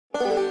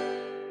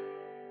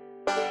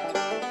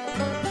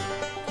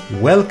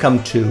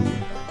Welcome to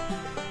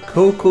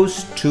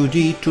Cocos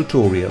 2D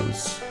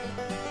Tutorials,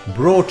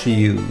 brought to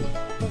you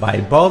by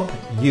Bob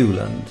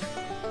Hewland.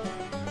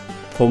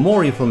 For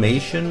more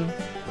information,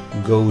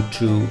 go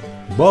to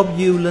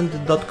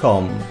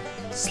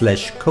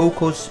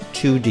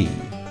bobhewland.com/cocos2d.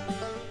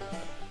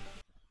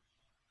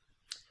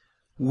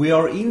 We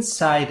are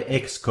inside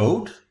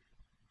Xcode,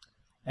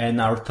 and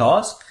our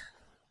task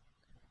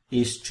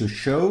is to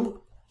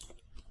show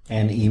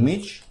an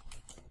image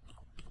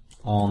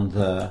on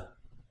the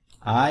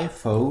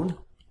iPhone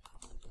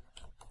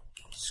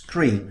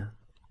screen.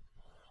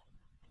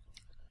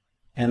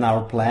 And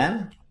our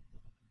plan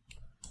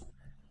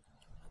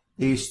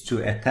is to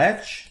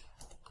attach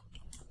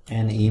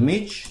an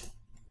image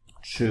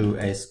to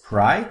a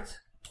sprite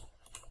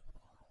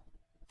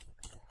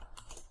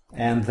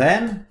and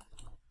then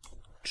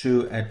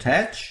to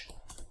attach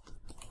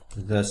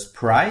the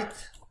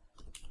sprite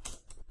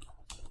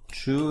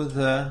to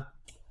the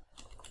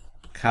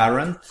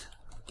current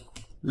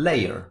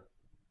layer.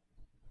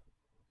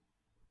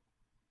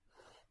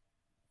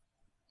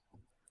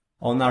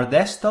 On our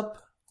desktop,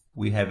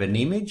 we have an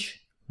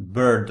image,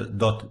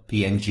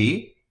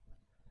 bird.png.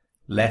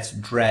 Let's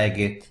drag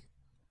it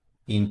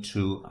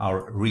into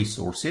our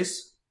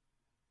resources.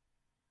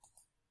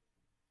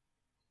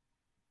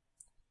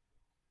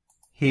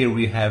 Here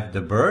we have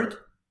the bird.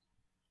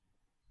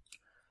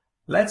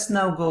 Let's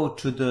now go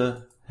to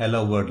the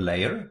Hello World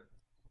layer,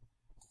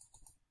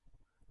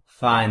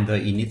 find the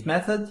init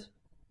method,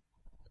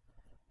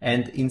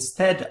 and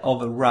instead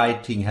of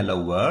writing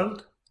Hello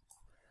World,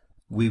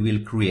 we will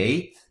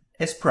create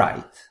a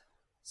sprite,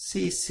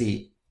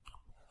 cc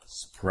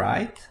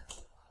sprite.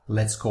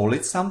 Let's call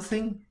it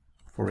something,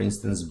 for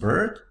instance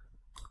bird,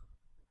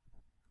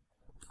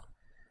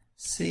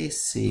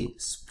 cc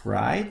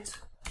sprite,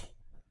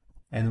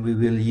 and we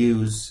will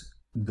use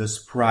the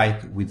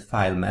sprite with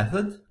file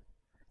method,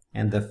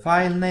 and the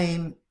file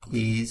name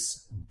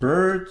is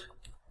bird.png.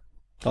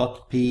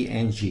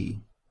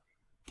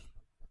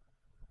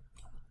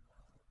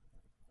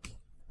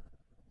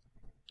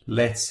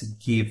 Let's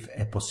give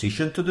a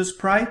position to the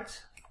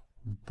sprite,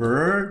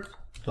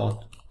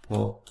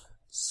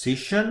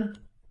 bird.position.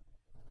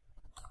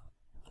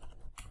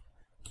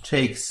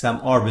 Take some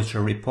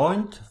arbitrary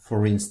point,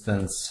 for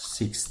instance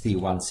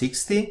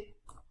 6160.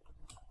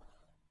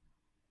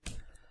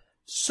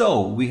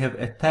 So we have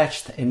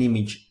attached an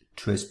image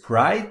to a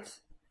sprite,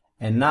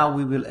 and now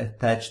we will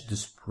attach the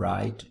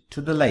sprite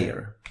to the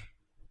layer.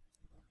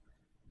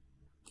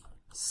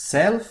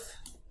 Self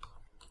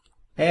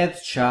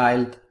add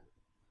child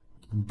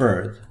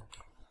bird.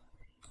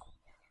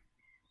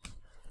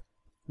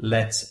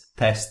 Let's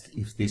test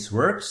if this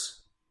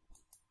works.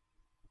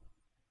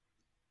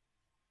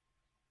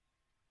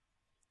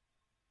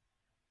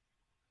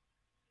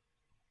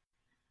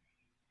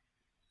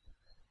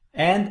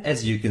 And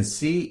as you can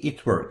see,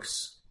 it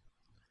works.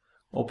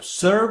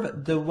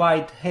 Observe the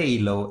white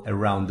halo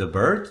around the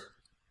bird.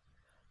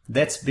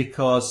 That's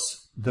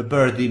because the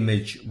bird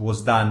image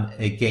was done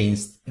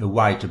against a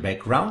white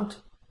background,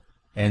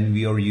 and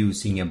we are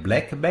using a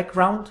black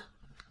background.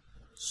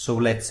 So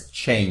let's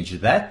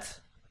change that.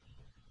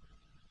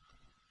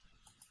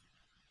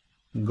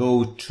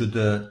 Go to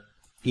the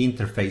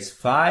interface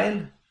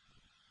file,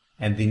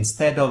 and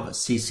instead of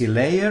CC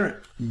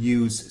layer,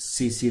 use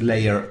CC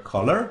layer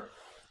color.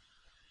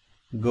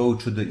 Go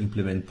to the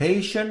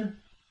implementation,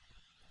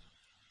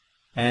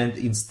 and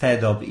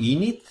instead of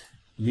init,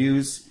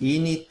 use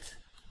init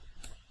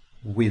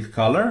with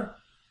color,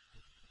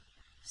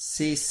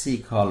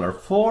 CC color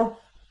 4,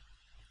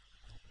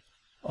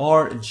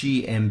 or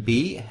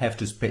GMB have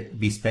to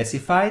be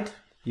specified.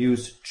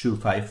 Use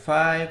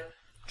 255,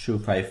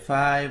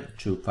 255,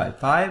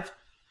 255.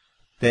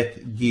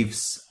 That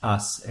gives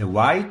us a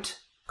white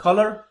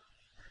color.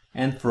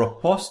 And for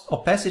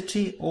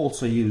opacity,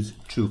 also use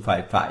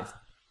 255.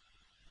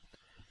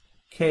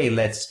 Okay,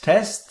 let's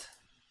test.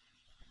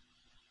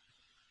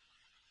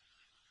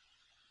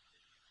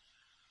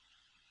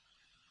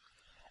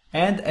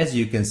 And as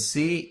you can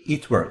see,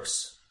 it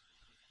works.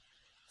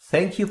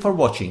 Thank you for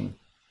watching.